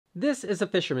This is a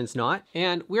fisherman's knot,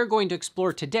 and we're going to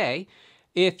explore today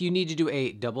if you need to do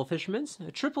a double fisherman's,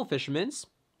 a triple fisherman's,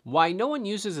 why no one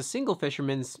uses a single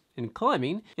fisherman's in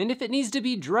climbing, and if it needs to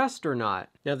be dressed or not.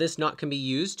 Now this knot can be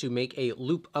used to make a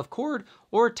loop of cord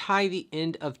or tie the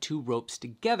end of two ropes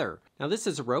together. Now this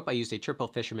is a rope I used a triple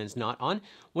fisherman's knot on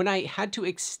when I had to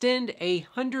extend a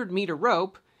 100-meter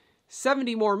rope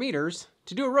 70 more meters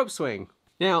to do a rope swing.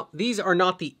 Now these are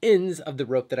not the ends of the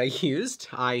rope that I used.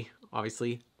 I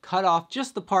obviously cut off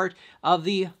just the part of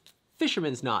the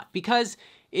fisherman's knot because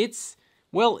it's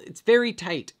very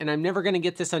tight and I'm never gonna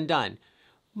get this undone.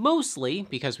 Mostly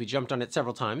because we jumped on it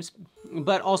several times,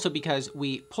 but also because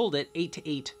we pulled it 8 to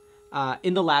 8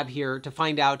 in the lab here to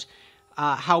find out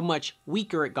how much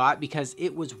weaker it got because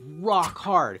it was rock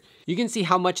hard. You can see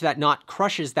how much that knot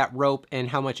crushes that rope and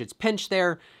how much it's pinched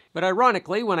there. But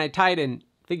ironically, when I tied in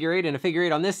figure 8 and a figure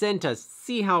 8 on this end to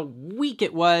see how weak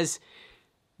it was,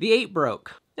 the 8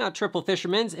 broke. Now, triple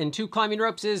fisherman's and 2 climbing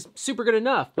ropes is super good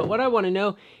enough, but what I want to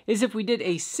know is if we did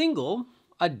a single,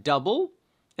 a double,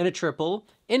 and a triple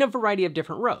in a variety of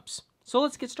different ropes. So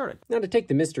let's get started. Now to take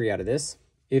the mystery out of this,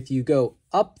 if you go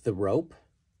up the rope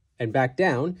and back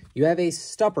down, you have a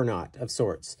stopper knot of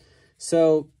sorts.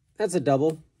 So that's a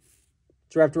double.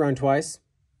 It's wrapped around twice,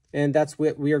 and that's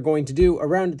what we are going to do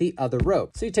around the other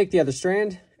rope. So you take the other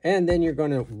strand, and then you're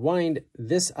going to wind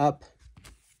this up,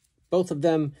 both of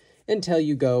them, until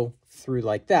you go through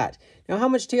like that. Now, how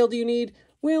much tail do you need?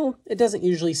 Well, it doesn't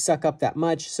usually suck up that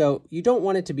much, so you don't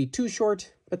want it to be too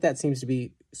short, but that seems to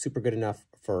be super good enough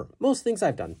for most things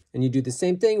I've done. And you do the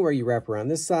same thing where you wrap around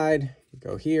this side, you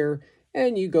go here,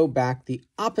 and you go back the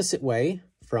opposite way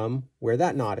from where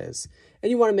that knot is. And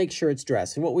you want to make sure it's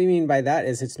dressed. And what we mean by that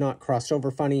is it's not crossed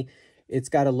over funny. It's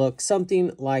got to look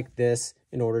something like this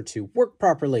in order to work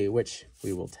properly, which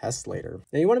we will test later.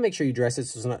 Now you want to make sure you dress it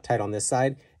so it's not tight on this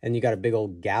side and you got a big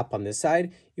old gap on this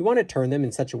side. You want to turn them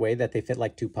in such a way that they fit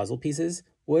like 2 puzzle pieces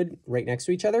would right next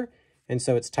to each other. And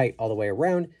so it's tight all the way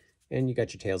around and you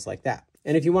got your tails like that.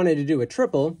 And if you wanted to do a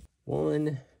triple,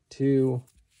 1, 2,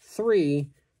 3,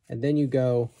 and then you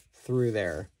go through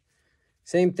there.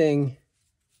 Same thing.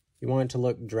 You want it to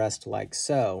look dressed like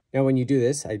so. Now, when you do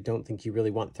this, I don't think you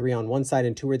really want 3 on one side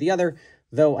and 2 or the other,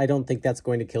 though I don't think that's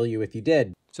going to kill you if you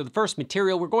did. So the first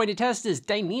material we're going to test is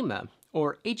Dyneema,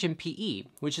 or HMPE,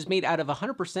 which is made out of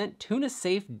 100%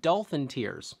 tuna-safe dolphin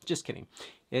tears. Just kidding.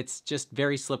 It's just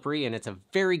very slippery, and it's a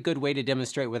very good way to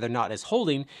demonstrate whether or not it's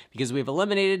holding, because we've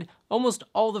eliminated almost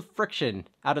all the friction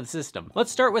out of the system.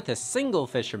 Let's start with a single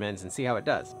fisherman's and see how it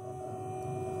does.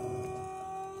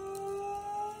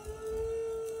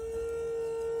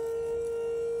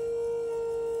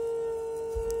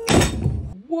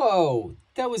 Whoa,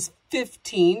 that was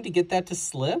 15 to get that to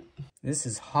slip. This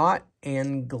is hot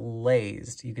and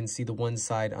glazed. You can see the one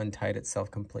side untied itself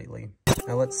completely.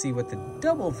 Now let's see what the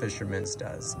double fisherman's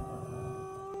does.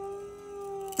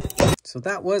 So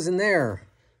that was in there,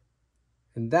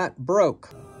 and that broke.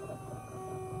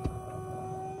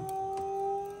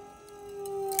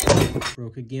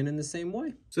 Broke again in the same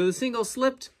way. So the single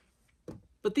slipped,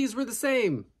 but these were the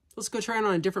same. Let's go try it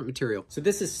on a different material. So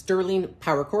this is sterling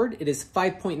power cord. It is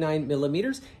 5.9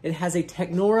 millimeters. It has a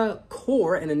Technora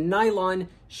core and a nylon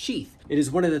sheath. It is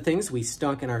one of the things we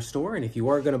stock in our store, and if you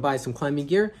are gonna buy some climbing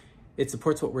gear, it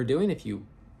supports what we're doing if you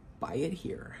buy it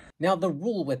here. Now the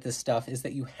rule with this stuff is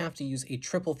that you have to use a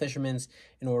triple fisherman's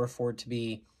in order for it to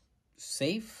be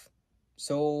safe.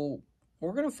 So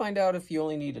we're gonna find out if you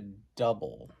only need a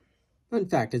double. In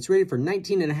fact, it's rated for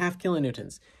 19.5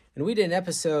 kilonewtons. And we did an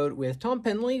episode with Tom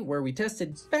Penley where we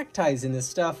tested back ties in this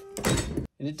stuff.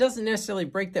 And it doesn't necessarily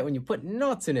break that when you put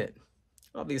knots in it,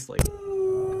 obviously.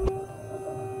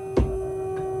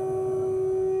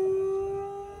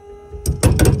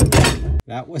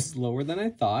 That was lower than I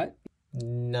thought.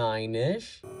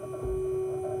 9-ish.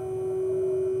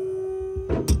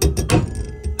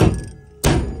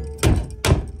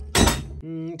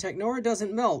 Technora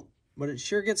doesn't melt, but it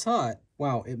sure gets hot.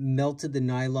 Wow, it melted the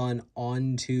nylon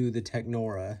onto the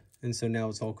Technora, and so now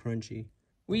it's all crunchy.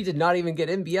 We did not even get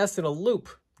MBS in a loop.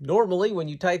 Normally, when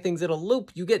you tie things in a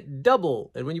loop, you get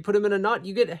double, and when you put them in a knot,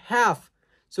 you get half.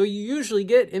 So you usually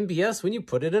get MBS when you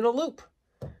put it in a loop.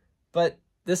 But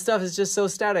this stuff is just so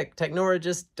static. Technora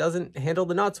just doesn't handle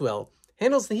the knots well.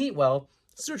 Handles the heat well.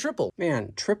 Let's do a triple.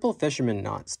 Man, triple fisherman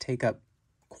knots take up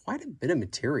quite a bit of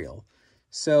material.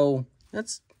 So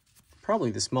that's probably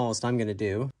the smallest I'm gonna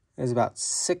do. There's about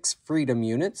 6 freedom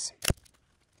units.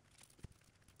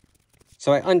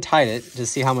 So I untied it to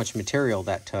see how much material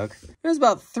that took. It was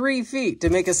about 3 feet to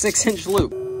make a 6-inch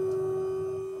loop.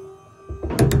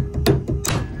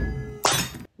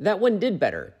 That one did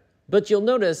better. But you'll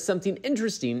notice something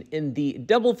interesting in the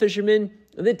double fisherman.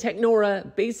 The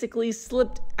Technora basically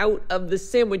slipped out of the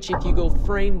sandwich. If you go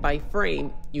frame by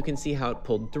frame, you can see how it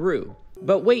pulled through.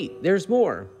 But wait, there's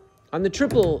more. On the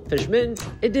triple fisherman,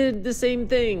 it did the same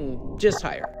thing, just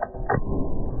higher.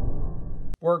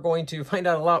 We're going to find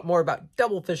out a lot more about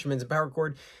double fishermen's and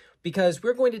paracord because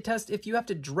we're going to test if you have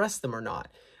to dress them or not.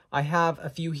 I have a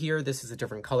few here, this is a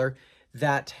different color,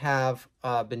 that have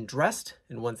been dressed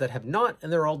and ones that have not,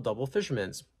 and they're all double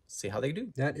fishermen's. See how they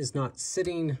do. That is not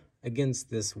sitting against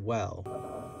this well.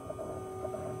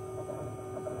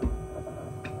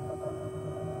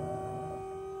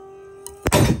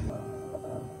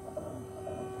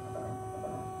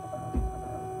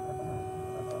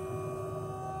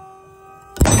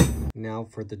 Now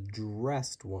for the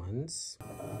dressed ones.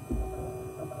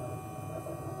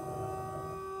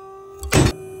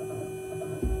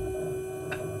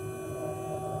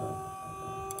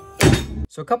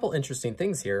 So a couple interesting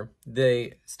things here.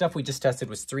 The stuff we just tested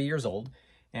was 3 years old.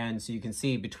 And so you can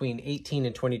see between 18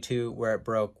 and 22 where it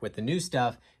broke. With the new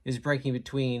stuff is breaking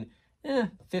between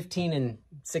 15 and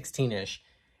 16-ish.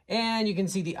 And you can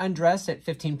see the undressed at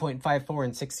 15.54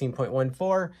 and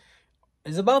 16.14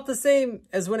 is about the same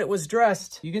as when it was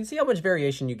dressed. You can see how much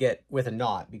variation you get with a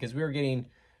knot because we were getting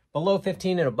below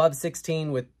 15 and above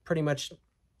 16 with pretty much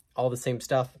all the same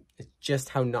stuff. It's just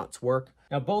how knots work.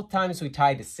 Now, both times we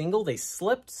tied a single, they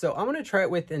slipped. So I'm gonna try it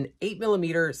with an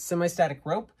 8mm semi-static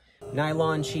rope,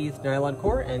 nylon sheath, nylon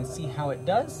core, and see how it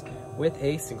does with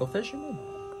a single fisherman.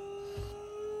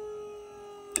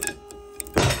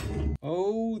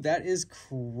 Oh, that is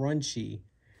crunchy.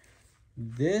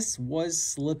 This was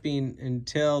slipping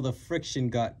until the friction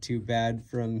got too bad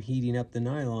from heating up the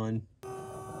nylon.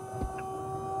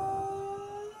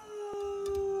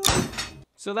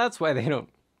 So that's why they don't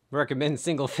recommend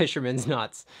single fisherman's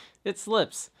knots. It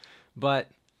slips, but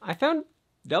I found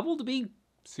double to be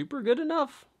super good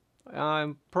enough.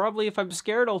 Probably if I'm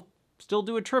scared, I'll still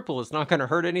do a triple. It's not gonna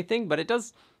hurt anything, but it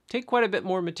does take quite a bit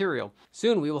more material.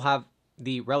 Soon we will have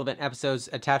the relevant episodes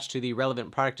attached to the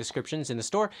relevant product descriptions in the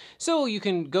store, so you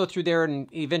can go through there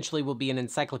and eventually will be an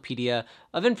encyclopedia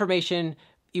of information.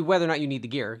 Whether or not you need the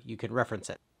gear, you can reference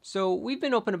it. So we've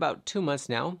been open about 2 months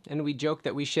now, and we joke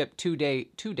that we ship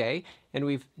two-day, and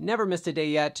we've never missed a day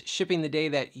yet, shipping the day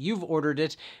that you've ordered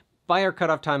it by our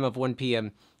cutoff time of 1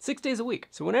 p.m. 6 days a week.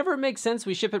 So whenever it makes sense,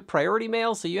 we ship it priority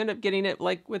mail, so you end up getting it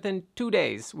like within 2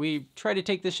 days. We try to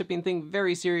take this shipping thing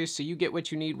very serious so you get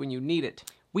what you need when you need it.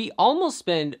 We almost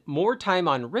spend more time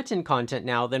on written content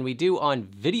now than we do on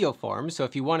video form. So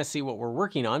if you want to see what we're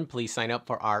working on, please sign up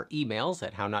for our emails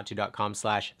at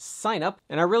hownotto.com/signup.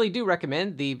 And I really do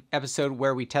recommend the episode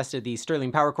where we tested the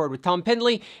Sterling Power Cord with Tom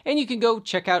Pendley, and you can go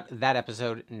check out that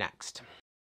episode next.